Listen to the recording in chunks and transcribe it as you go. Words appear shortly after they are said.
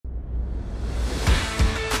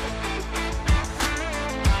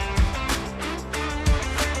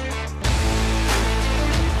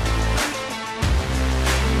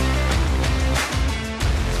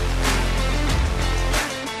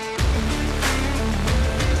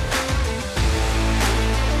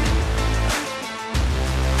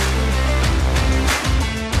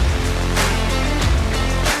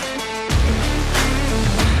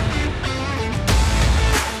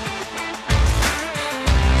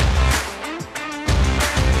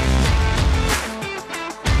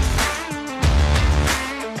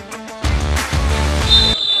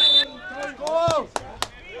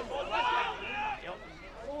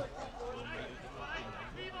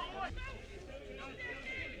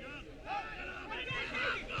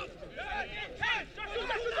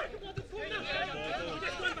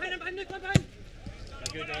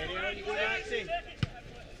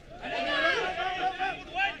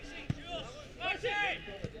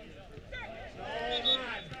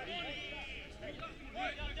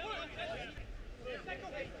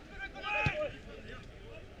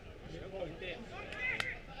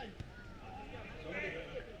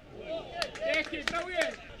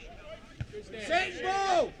Set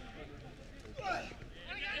ball!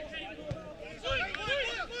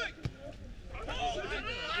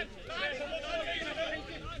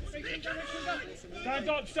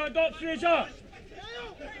 Stand up, Fraser!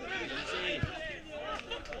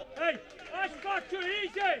 Hey, that's far too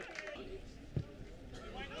easy!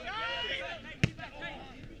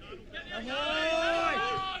 Come on!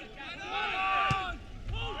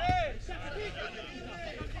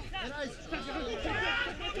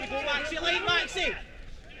 Go Maxie, line Maxie!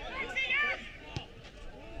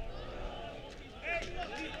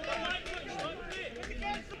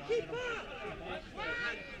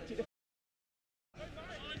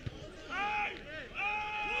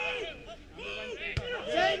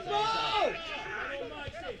 Take ball!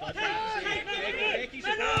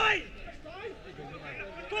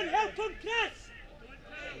 Good help from Chris!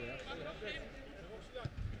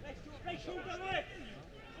 Right shoulder away!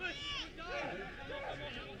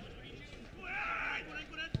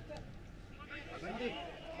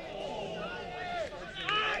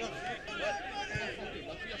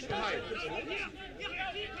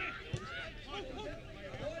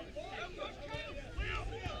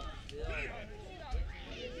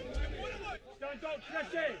 Stand up,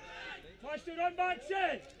 Chrissy! Match to run,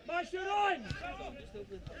 Maxie! Match to run!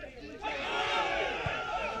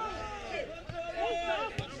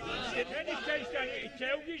 Any chance I need to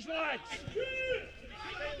tell these lads?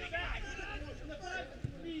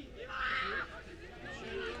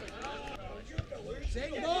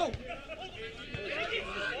 Take ball!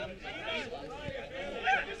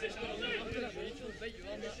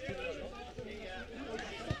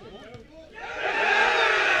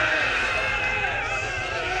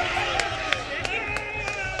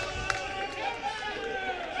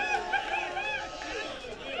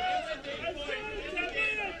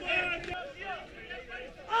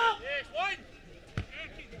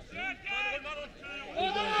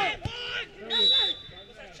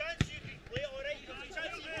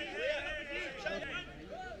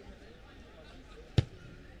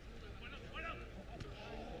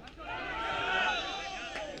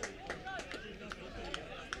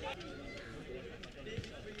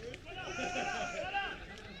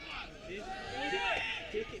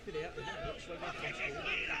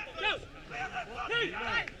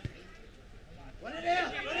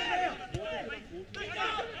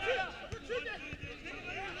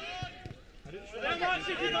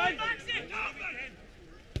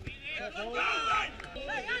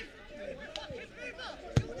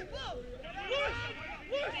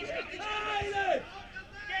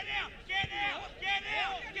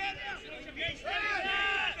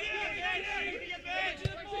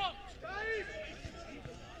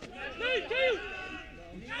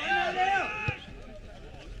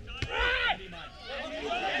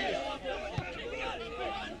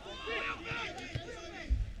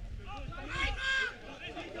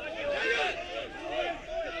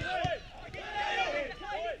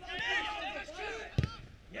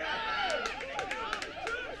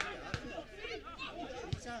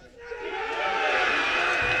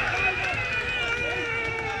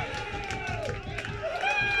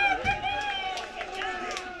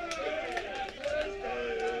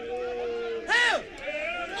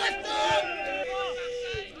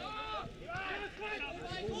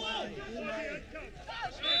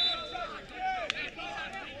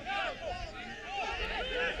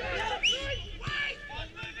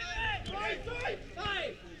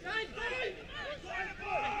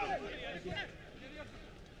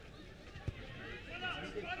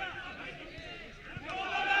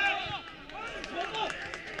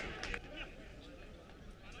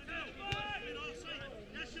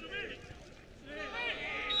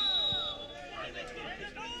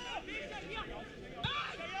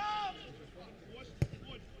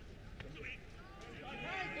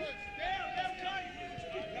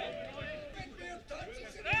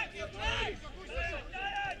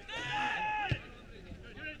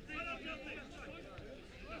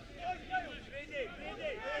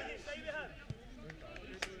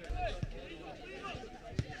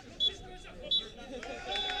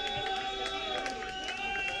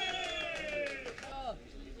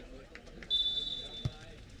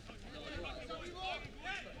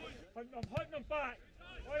 I'm putting them back.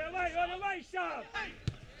 On the way, Sam.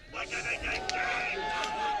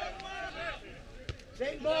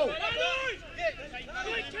 Take ball.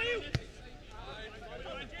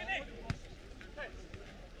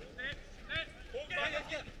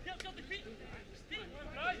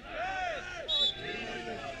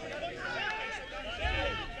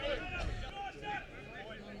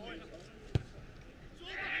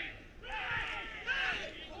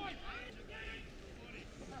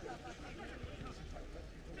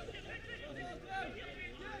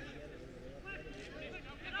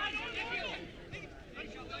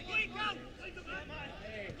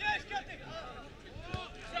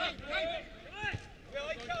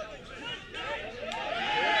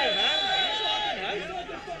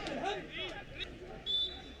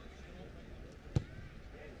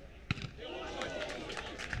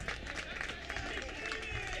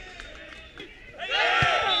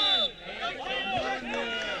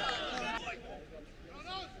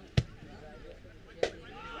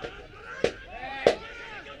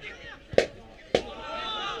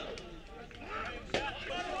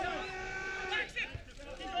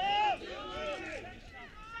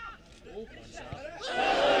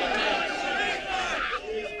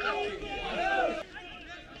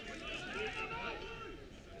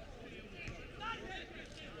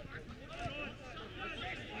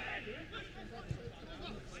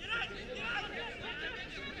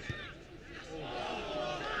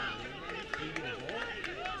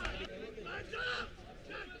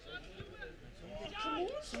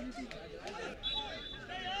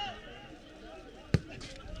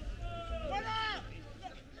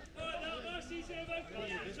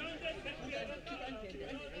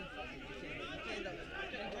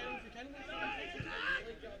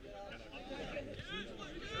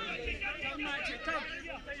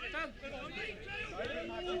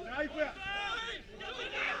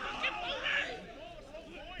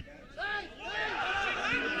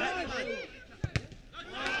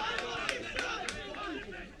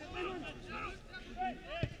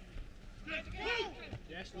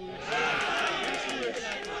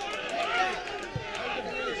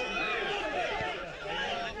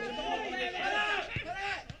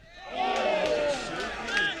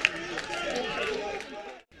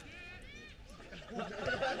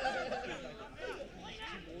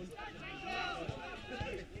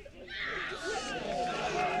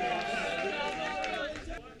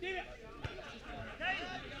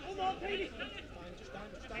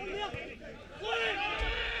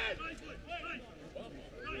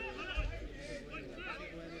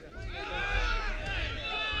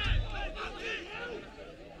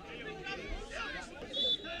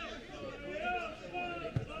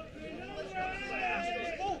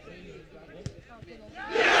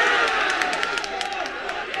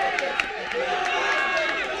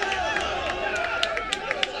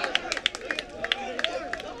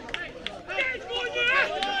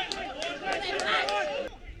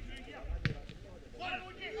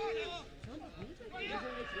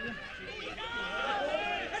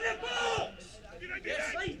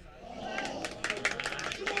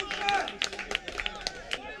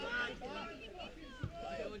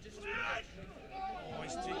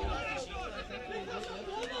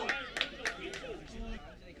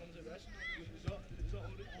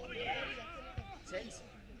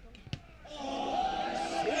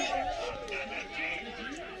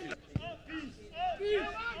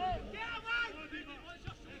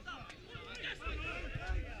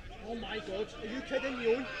 Oh my God, are you kidding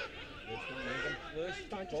me on?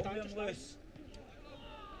 Stand loose.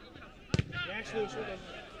 Yes, loose, hold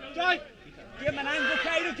on. Drive! Give him an angle,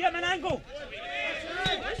 Cairo, give him an angle!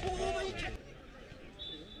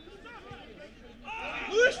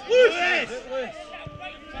 Loose, loose! Yes. Loose.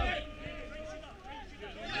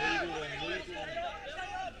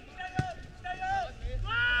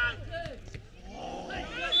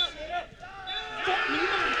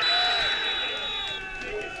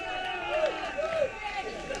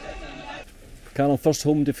 Callum, first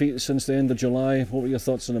home defeat since the end of July. What were your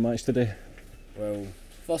thoughts on the match today? Well,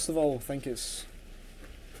 first of all, I think it's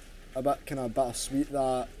a bit kind of bittersweet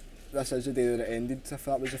that this is the day that it ended, if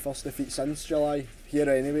that was the first defeat since July, here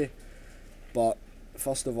anyway. But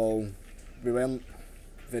first of all, we weren't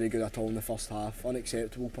very good at all in the first half.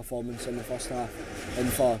 Unacceptable performance in the first half and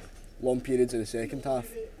for long periods of the second half.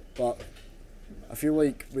 But I feel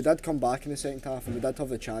like we did come back in the second half and we did have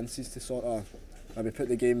the chances to sort of maybe put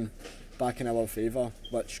the game back in our favour,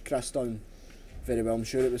 which Chris done very well. I'm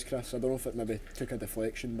sure it was Chris. I don't know if it maybe took a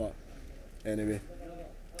deflection, but anyway,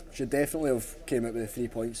 should definitely have came out with the 3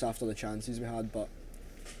 points after the chances we had, but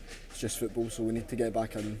it's just football, so we need to get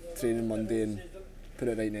back in training Monday and put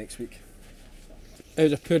it right next week. It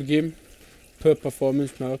was a poor game, poor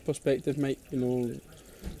performance from our perspective, Mike. You know,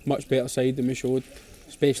 much better side than we showed,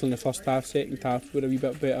 especially in the first half. Second half we were a wee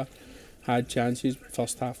bit better, had chances.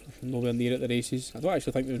 First half nowhere near at the races. I don't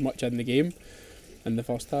actually think there was much in the game in the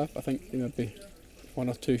first half. I think there might be one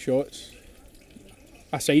or two shots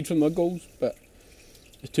aside from their goals, but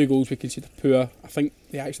the two goals we conceded poor. I think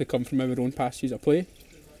they actually come from our own passages of play.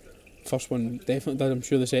 First one definitely does. I'm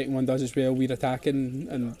sure the second one does as well. We're attacking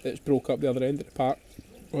and it's broke up the other end of the park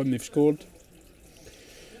when they've scored.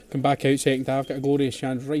 Come back out second half, got a glorious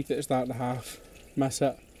chance right at the start of the half, miss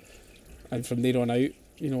it, and from there on out,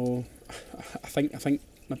 you know, I think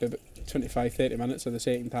maybe about 25-30 minutes of the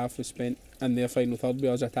second half was spent in their final third with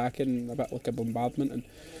us attacking a bit like a bombardment, and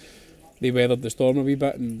they weathered the storm a wee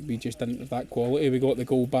bit and we just didn't have that quality. We got the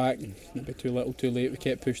goal back and maybe too little too late. We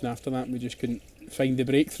kept pushing after that and we just couldn't find the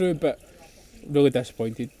breakthrough, but really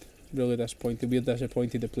disappointed. We're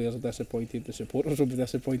disappointed, the players are disappointed, the supporters will be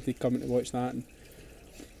disappointed coming to watch that, and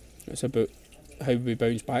it's about how we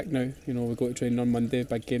bounce back now. You know, we go to training on Monday,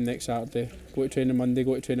 big game next Saturday, go to training Monday,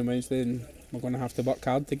 go to training Wednesday, and we're going to have to work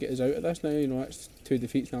hard to get us out of this now. You know, it's 2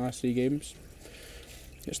 defeats in the last 3 games.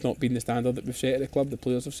 It's not been the standard that we've set at the club, the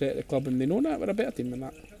players have set at the club, and they know that we're a better team than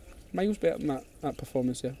that. Miles better than that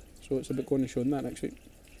performance there. So it's about going and showing that next week.